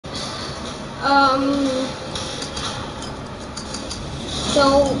So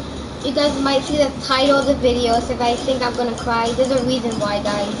you guys might see the title of the video. So if I think I'm gonna cry, there's a reason why,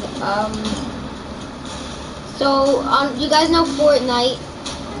 guys. So you guys know Fortnite.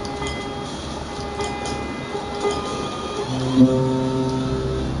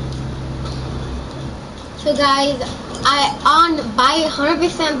 So guys, by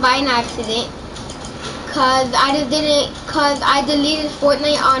 100% by an accident, cause I deleted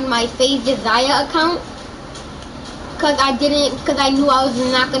Fortnite on my FaZe Desire account. Cause I knew I was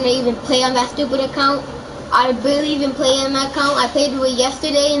not gonna even play on that stupid account. I barely even play on that account. I played with it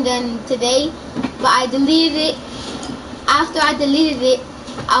yesterday and then today, but I deleted it. After I deleted it,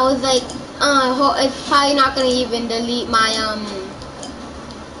 I was like, it's probably not gonna even delete my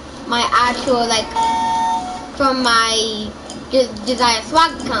my actual from my Desire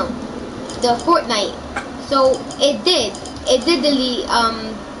Swag account, the Fortnite. So it did delete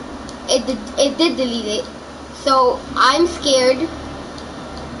it did delete it. So I'm scared.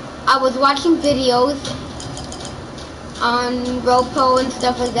 I was watching videos on GoPro and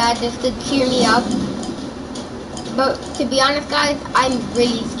stuff like that just to cheer me up. But to be honest, guys, I'm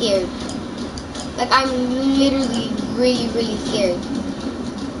really scared. Like, I'm literally really scared.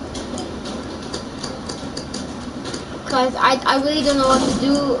 Because I really don't know what to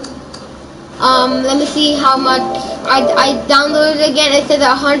do. Let me see how much. I downloaded it again. It says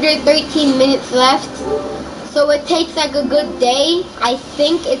 113 minutes left. So it takes like a good day. I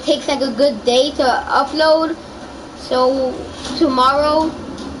think it takes like a good day to upload. So tomorrow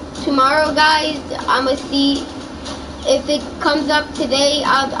guys, I'm gonna see if it comes up today.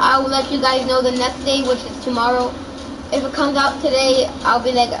 I'll let you guys know the next day, which is tomorrow. If it comes out today,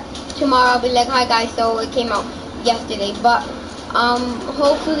 tomorrow I'll be like, hi guys, so it came out yesterday. But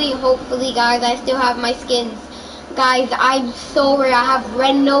hopefully guys, I still have my skins. Guys, I'm so rare. I have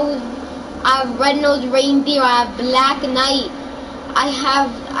red nose reindeer, I have Black Knight,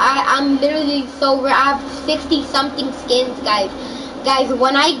 I'm literally so rare. I have 60 something skins, guys. Guys,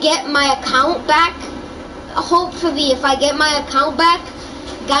 when I get my account back, hopefully if I get my account back,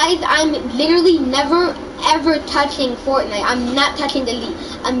 guys, I'm literally never ever touching Fortnite. I'm not touching Delete.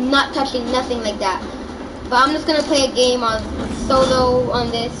 I'm not touching nothing like that. But I'm just gonna play a game on solo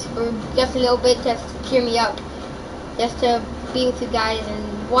on this for just a little bit, just to cheer me up, just to be with you guys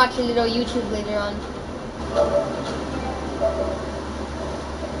and watch a little YouTube later on.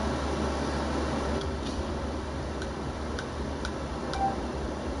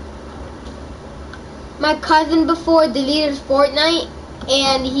 My cousin before deleted Fortnite,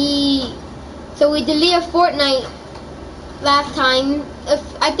 and we deleted Fortnite last time.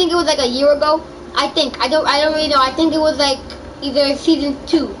 I think it was like a year ago. I don't really know. I think it was like either season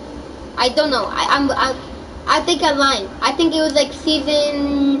 2. I don't know. I think I'm lying. I think it was like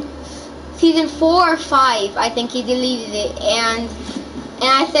season 4 or 5. I think he deleted it, and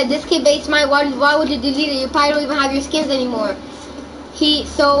I said, this kid base my. Why would you delete it? You probably don't even have your skins anymore. He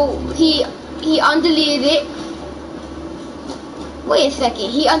undeleted it. Wait a second.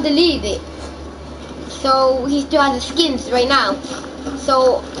 He undeleted it. So he still has the skins right now.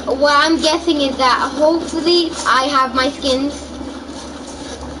 So what I'm guessing is that hopefully I have my skins.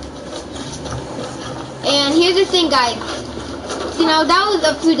 And here's the thing, guys. See, now that was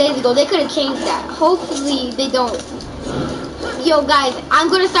a few days ago. They could have changed that. Hopefully they don't. Yo, guys, I'm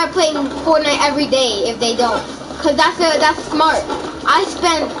gonna start playing Fortnite every day if they don't, cause that's smart. I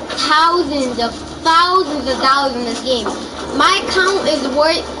spent thousands of dollars in this game. My account is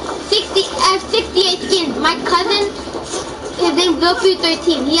worth 68 skins. My cousin, his name's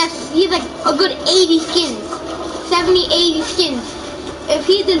Lil13. He's like a good 80 skins, 70, 80 skins. If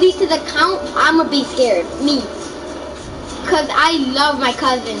he deletes his account, I'ma be scared, me. Cause I love my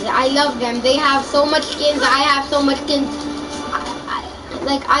cousins. I love them. They have so much skins. I have so much skins.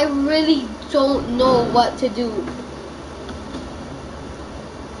 I really don't know what to do.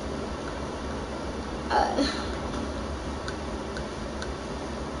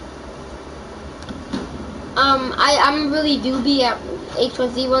 I'm really doobie at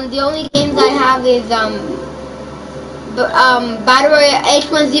H1Z1. The only games I have is Battle Royale,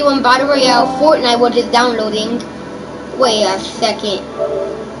 H1Z1 Battle Royale, Fortnite, which is downloading. Wait a second.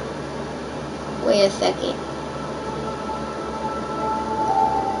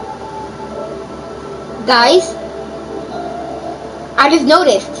 Guys, I just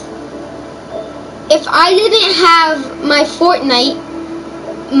noticed. If I didn't have my Fortnite,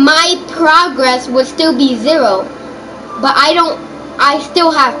 my progress would still be 0. But I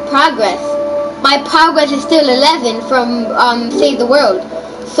still have progress. My progress is still 11 from Save the World.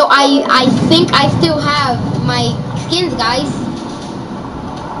 So I think I still have my skins, guys.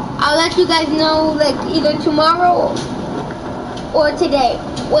 I'll let you guys know like either tomorrow or today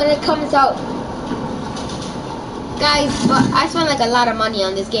when it comes out. Guys, but I spent like a lot of money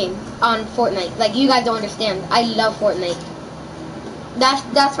on this game, on Fortnite. Like you guys don't understand. I love Fortnite.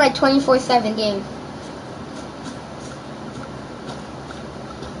 That's my 24/7 game.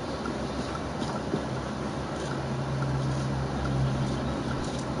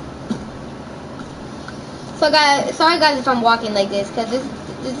 So guys, sorry guys if I'm walking like this, cause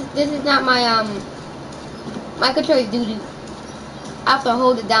this is not my my controller is doo-doo. I have to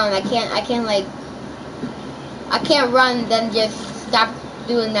hold it down. I can't run then just stop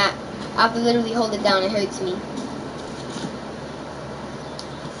doing that. I have to literally hold it down. It hurts me.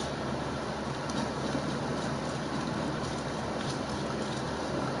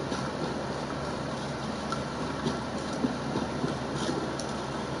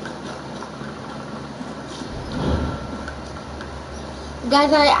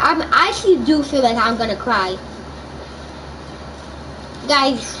 Guys, I actually do feel like I'm gonna cry.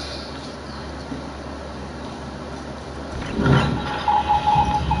 Guys.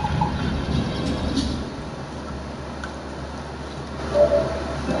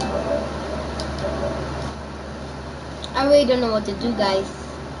 I really don't know what to do, guys.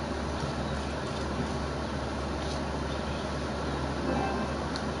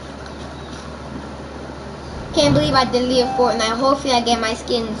 Can't believe I deleted Fortnite. Hopefully I get my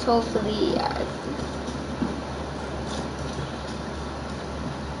skins. Hopefully.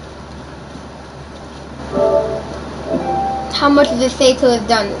 How much does it say till it's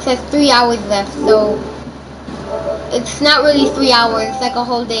done? It says 3 hours left, so it's not really 3 hours. It's like a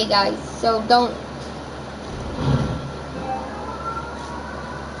whole day, guys. So don't.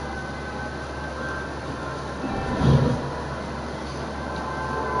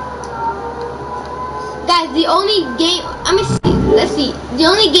 Guys, the only game, let's see, the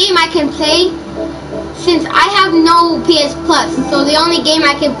only game I can play, since I have no PS Plus, so the only game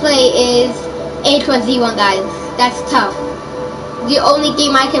I can play is H1Z1, guys. That's tough. The only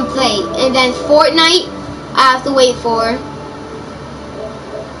game I can play. And then Fortnite, I have to wait for.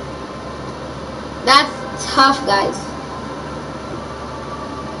 That's tough, guys.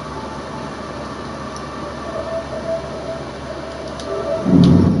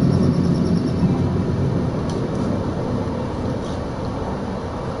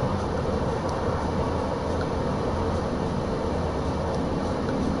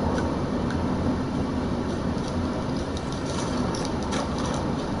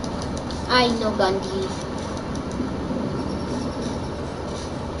 I know Gunji.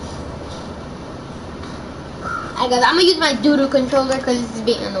 I guess I'm gonna use my doodle controller because this is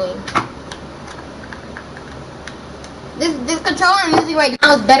being annoying. This controller I'm using right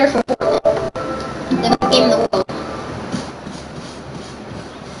now is better for Fortnite than the game in the world.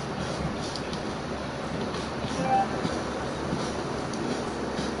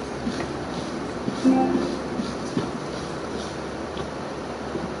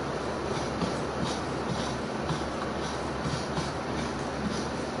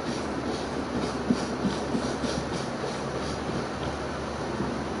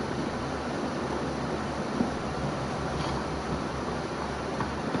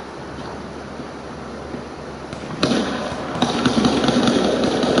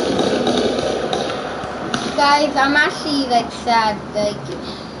 Guys, I'm actually like sad, like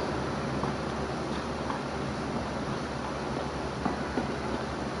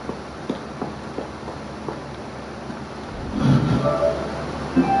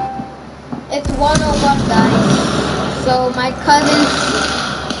it's 1:01, guys. So my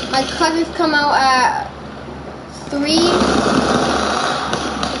cousins come out at 3.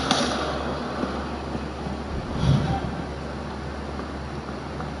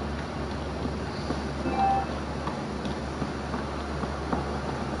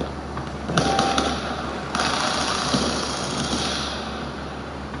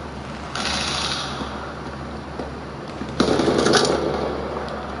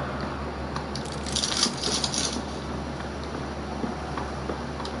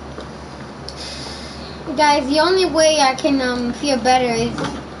 Guys, the only way I can feel better is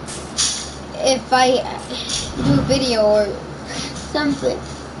if I do a video or something.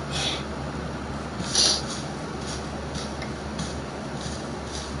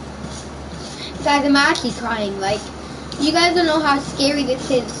 Guys, I'm actually crying. Like, you guys don't know how scary this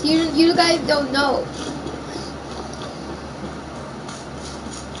is. You guys don't know.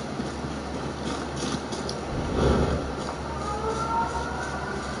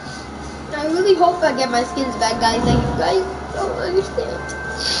 I really hope I get my skins back, guys. Like, you guys don't understand.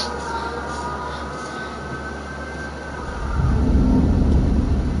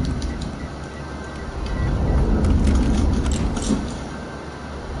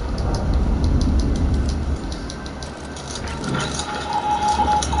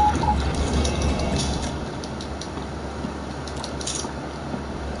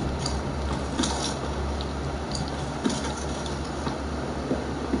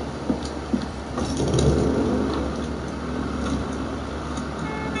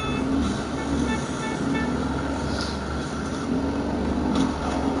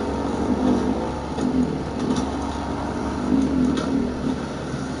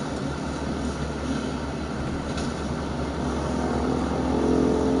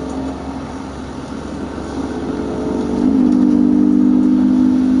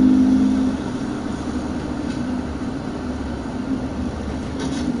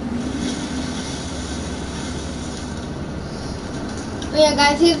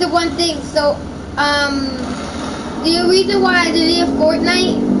 guys, here's the one thing. So, the reason why I deleted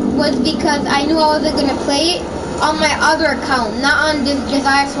Fortnite was because I knew I wasn't gonna play it on my other account, not on this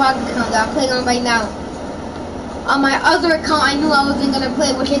Josiah Swag account that I'm playing on right now. On my other account, I knew I wasn't gonna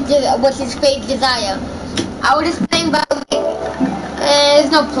play, which is fake Josiah. I was just playing, but like, there's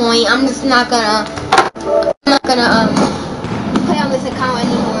no point. I'm not gonna play on this account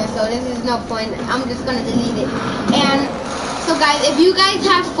anymore. So this is no point. I'm just gonna delete it. And so guys, if you guys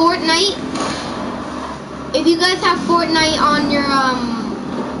have Fortnite on your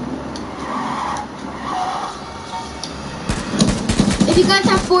if you guys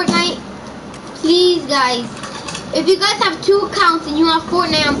have Fortnite, please guys, if you guys have 2 accounts and you have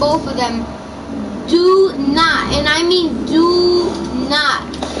Fortnite on both of them, do not, and I mean do not,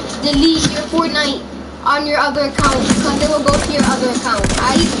 delete your Fortnite on your other account, because it will go to your other account.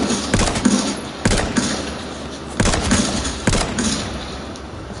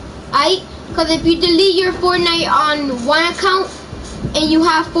 Because if you delete your Fortnite on one account and you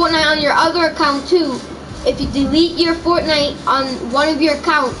have Fortnite on your other account too, if you delete your Fortnite on one of your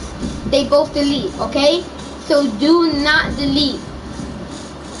accounts, they both delete, okay? So do not delete.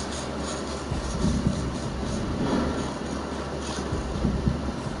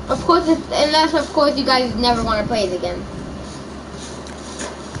 Of course, unless of course you guys never want to play it again.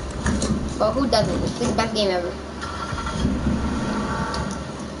 But who doesn't? It's the best game ever.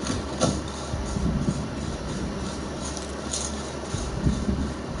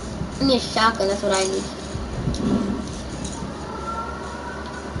 I need a shotgun, that's what I need.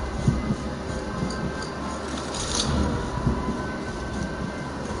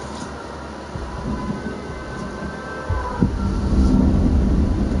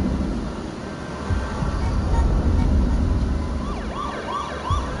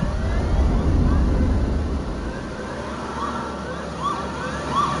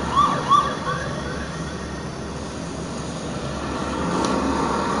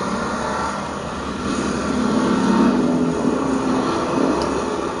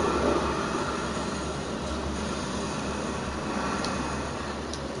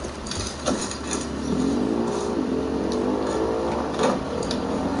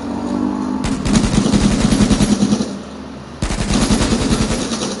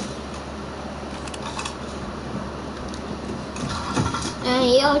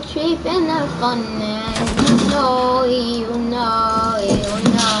 You're tripping the fun, and you know.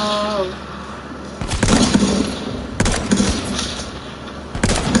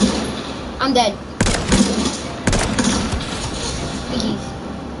 I'm dead.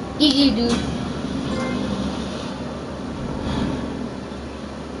 GG, dude.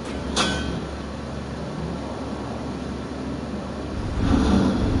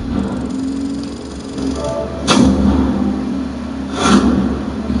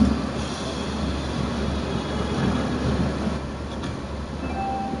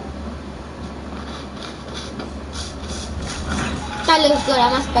 That looks good.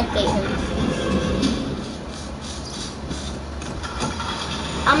 I'm a spectator.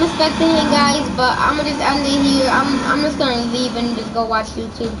 I'm a spectator, guys, but I'm gonna just end it here. I'm just gonna leave and just go watch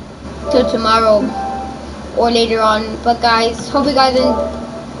YouTube till tomorrow or later on. But guys, hope you guys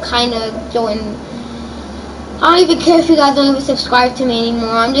kind of join. I don't even care if you guys don't even subscribe to me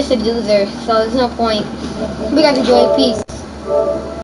anymore. I'm just a loser, so there's no point. Hope you guys enjoy. Peace.